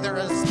 And when they're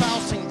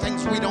espousing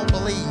things we don't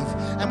believe,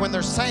 and when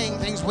they're saying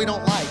things we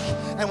don't like,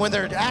 and when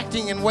they're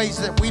acting in ways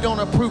that we don't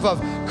approve of,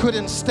 could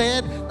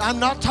instead, I'm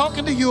not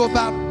talking to you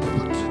about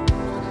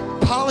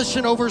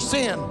polishing over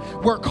sin.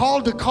 We're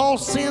called to call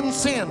sin,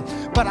 sin.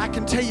 But I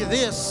can tell you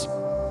this.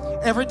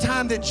 Every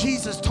time that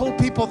Jesus told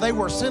people they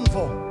were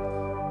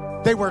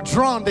sinful, they were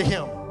drawn to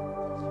him.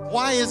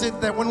 Why is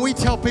it that when we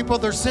tell people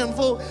they're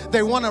sinful,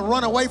 they want to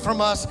run away from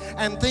us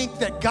and think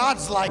that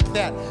God's like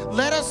that?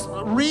 Let us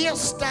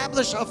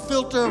reestablish a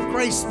filter of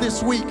grace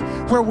this week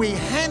where we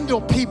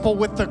handle people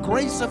with the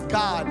grace of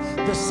God,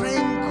 the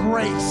same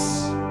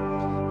grace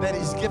that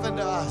he's given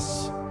to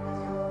us,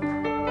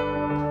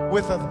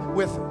 with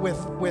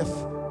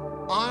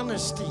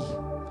honesty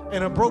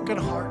and a broken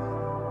heart.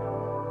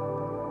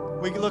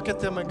 We look at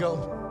them and go,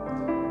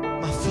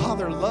 my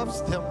Father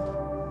loves them.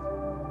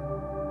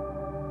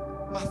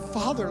 My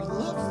Father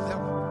loves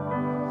them.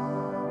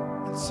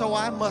 And so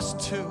I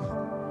must too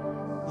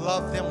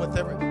love them with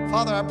every.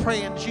 Father, I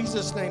pray in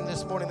Jesus' name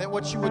this morning that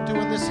what you would do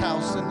in this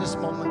house in this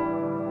moment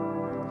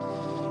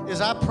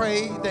is I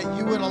pray that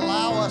you would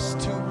allow us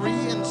to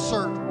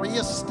reinsert,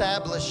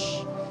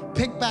 reestablish,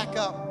 pick back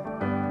up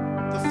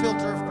the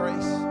filter of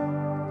grace.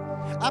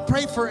 I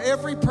pray for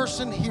every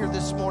person here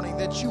this morning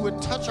that you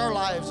would touch our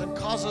lives and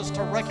cause us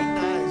to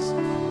recognize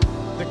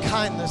the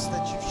kindness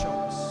that you've shown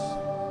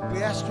us.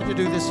 We ask you to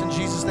do this in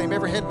Jesus' name.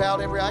 Every head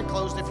bowed, every eye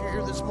closed. If you're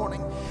here this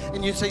morning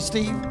and you say,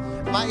 Steve,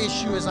 my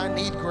issue is I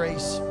need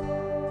grace.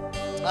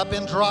 I've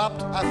been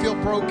dropped. I feel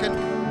broken.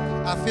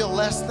 I feel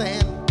less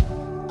than.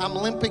 I'm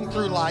limping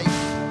through life.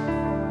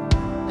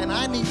 And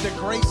I need the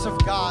grace of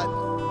God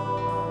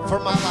for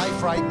my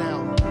life right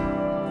now.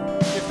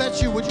 If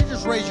that's you, would you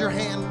just raise your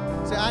hand?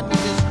 Say, I need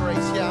his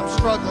grace. Yeah, I'm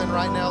struggling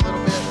right now a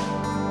little bit.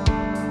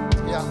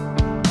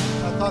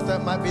 thought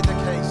that might be the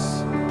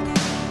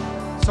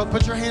case. So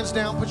put your hands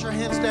down, put your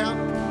hands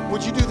down.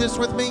 Would you do this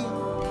with me?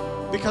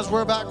 Because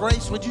we're about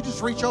grace, would you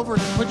just reach over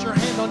and put your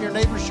hand on your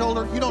neighbor's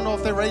shoulder? You don't know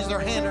if they raised their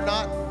hand or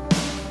not.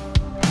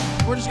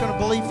 We're just going to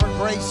believe for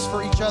grace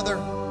for each other.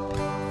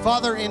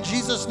 Father, in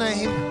Jesus'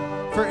 name,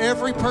 for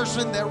every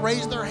person that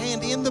raised their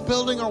hand in the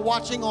building or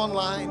watching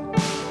online,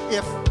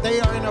 if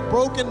they are in a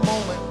broken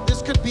moment,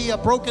 this could be a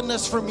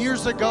brokenness from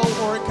years ago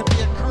or it could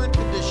be a current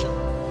condition.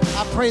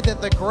 I pray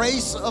that the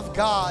grace of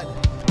God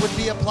would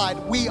be applied.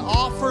 We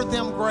offer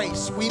them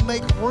grace. We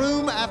make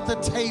room at the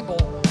table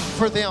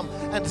for them.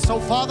 And so,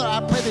 Father,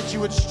 I pray that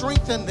you would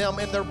strengthen them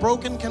in their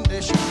broken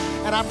condition.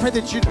 And I pray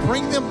that you'd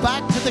bring them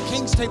back to the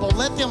King's table.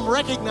 Let them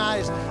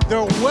recognize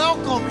they're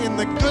welcome in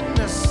the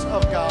goodness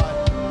of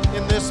God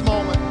in this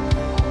moment.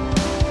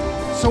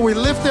 So we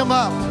lift them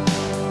up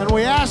and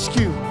we ask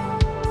you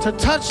to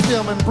touch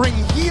them and bring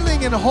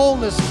healing and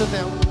wholeness to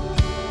them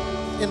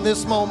in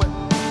this moment.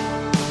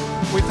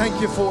 We thank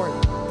you for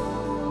it.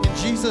 In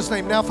Jesus'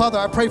 name. Now, Father,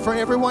 I pray for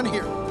everyone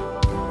here.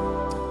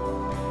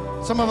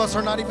 Some of us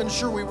are not even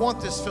sure we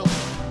want this filter.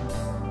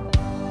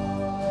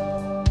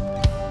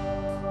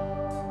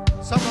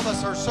 Some of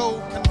us are so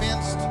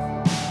convinced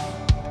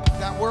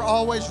that we're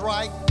always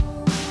right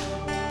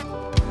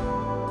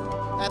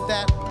and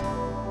that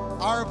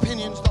our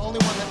opinion's the only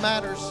one that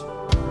matters,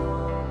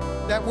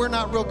 that we're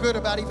not real good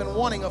about even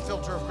wanting a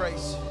filter of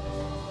grace.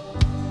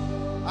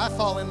 I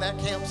fall in that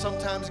camp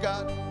sometimes,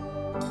 God.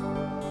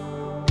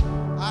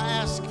 I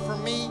ask for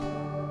me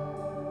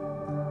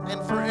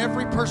and for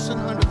every person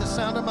under the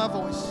sound of my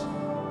voice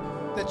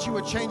that you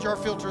would change our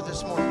filter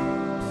this morning.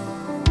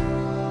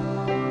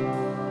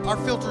 Our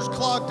filter's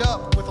clogged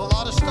up with a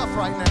lot of stuff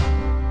right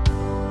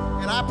now.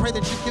 And I pray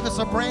that you give us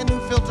a brand new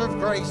filter of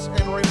grace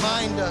and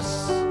remind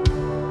us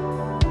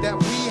that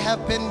we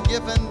have been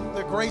given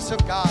the grace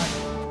of God.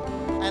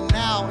 And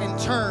now, in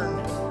turn,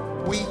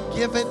 we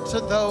give it to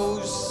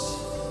those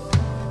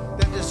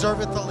that deserve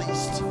it the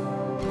least.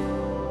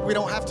 We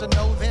don't have to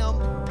know them.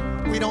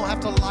 We don't have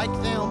to like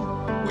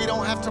them. We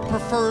don't have to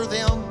prefer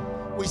them.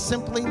 We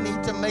simply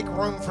need to make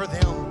room for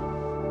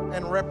them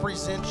and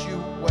represent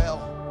you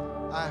well.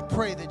 I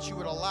pray that you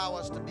would allow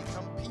us to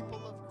become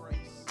people of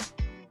grace.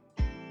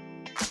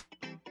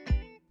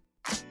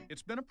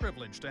 It's been a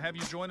privilege to have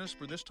you join us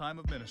for this time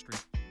of ministry.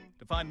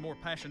 To find more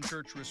Passion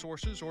Church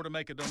resources or to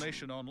make a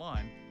donation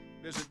online,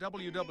 visit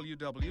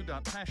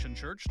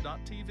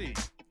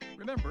www.passionchurch.tv.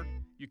 Remember,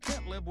 you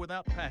can't live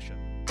without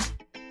passion.